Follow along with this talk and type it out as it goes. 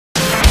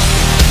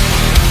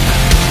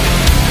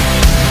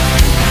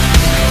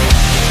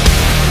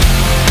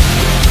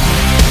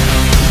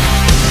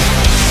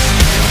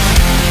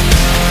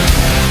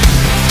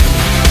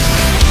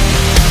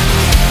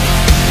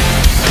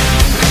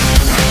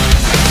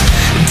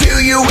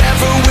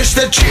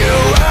wish that you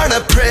weren't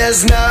a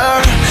prisoner?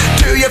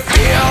 Do you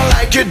feel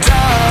like you're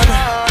done?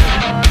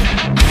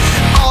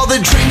 All the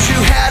dreams you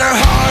had are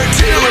hard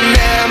to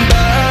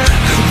remember.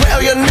 Well,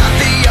 you're not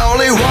the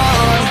only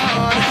one.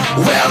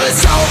 Well,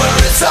 it's over,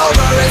 it's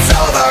over, it's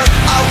over.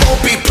 I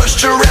won't be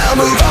pushed around.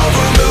 Move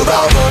over, move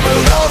over,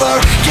 move over.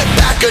 Get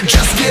back or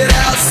just get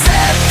out.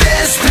 Set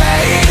this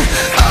pain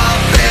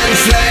up in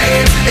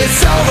flames.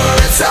 It's over,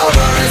 it's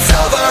over, it's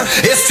over.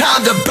 It's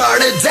time to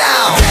burn it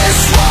down. This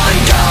one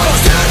goes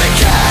to the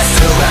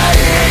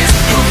castaways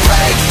who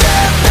break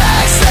their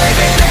backs,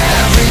 saving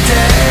every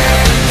day.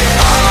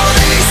 All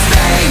these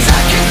things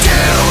I can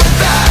do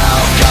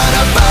without.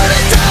 Gonna burn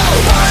it down,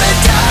 burn it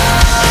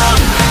down.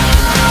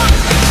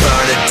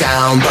 Burn it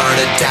down, burn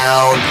it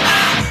down.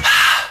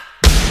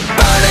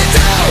 Burn it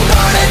down,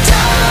 burn it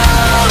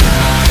down.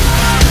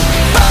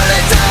 Burn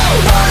it down,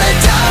 burn it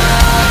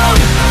down.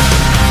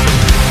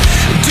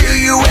 Do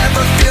you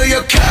ever feel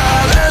your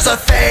colors are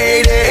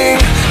fading,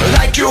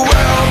 like your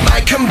world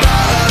might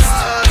combust?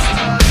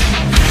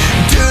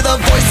 Do the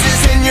voices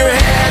in your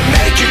head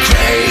make you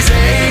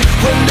crazy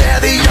when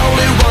they're the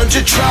only ones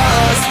you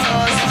trust?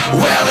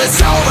 Well, it's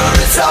over,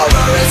 it's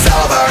over, it's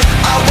over.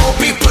 I won't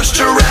be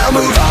pushed around.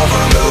 Move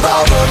over, move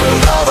over,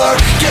 move over.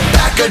 Get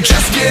back or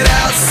just get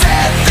out.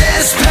 Set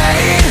this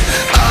pain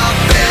up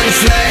in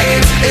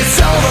flames.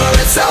 It's over,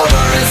 it's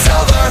over, it's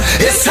over.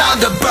 It's time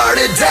to burn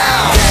it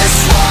down.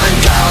 This one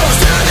goes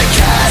to the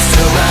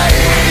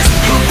castaways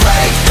who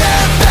break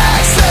their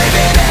backs,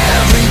 saving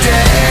every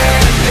day.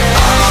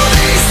 All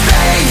these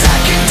things I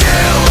can do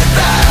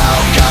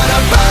without. Gonna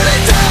burn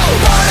it down,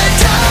 burn it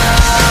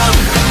down.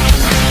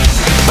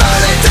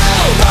 Burn it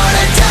down, burn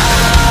it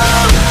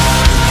down.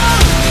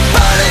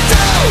 Burn it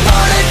down,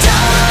 burn it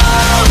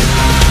down.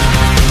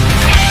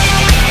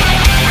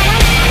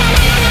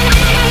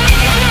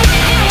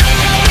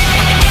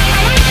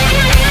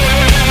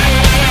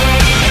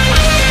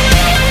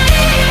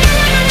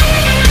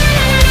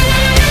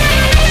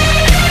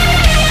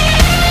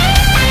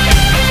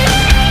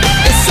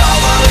 It's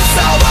over, it's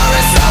over,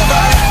 it's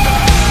over.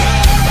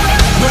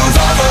 Move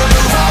over,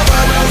 move over,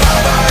 move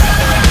over.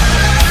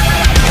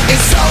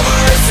 It's over,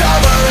 it's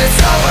over,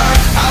 it's over.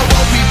 I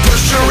won't be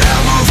pushed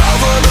around. Move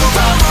over, move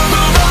over,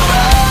 move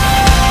over.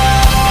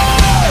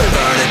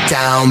 Burn it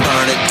down,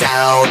 burn it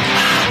down.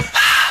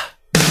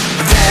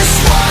 This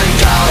one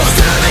goes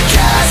to the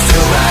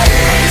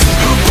castaways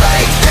who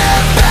break their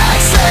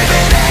backs,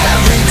 saving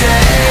every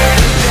day.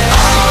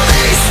 All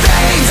these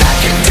things I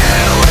can do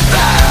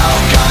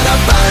without. Gonna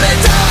burn it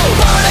down,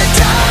 burn it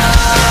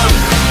down.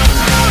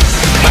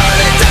 Burn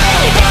it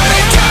down, burn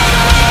it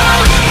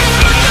down.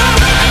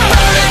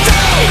 Burn it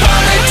down,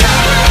 burn it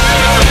down.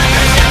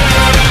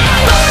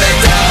 Burn it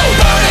down,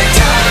 burn it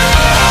down.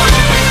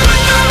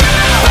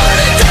 Burn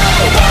it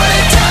down, burn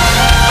it down.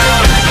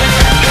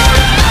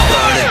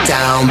 Burn it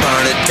down,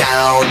 burn it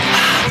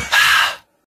down.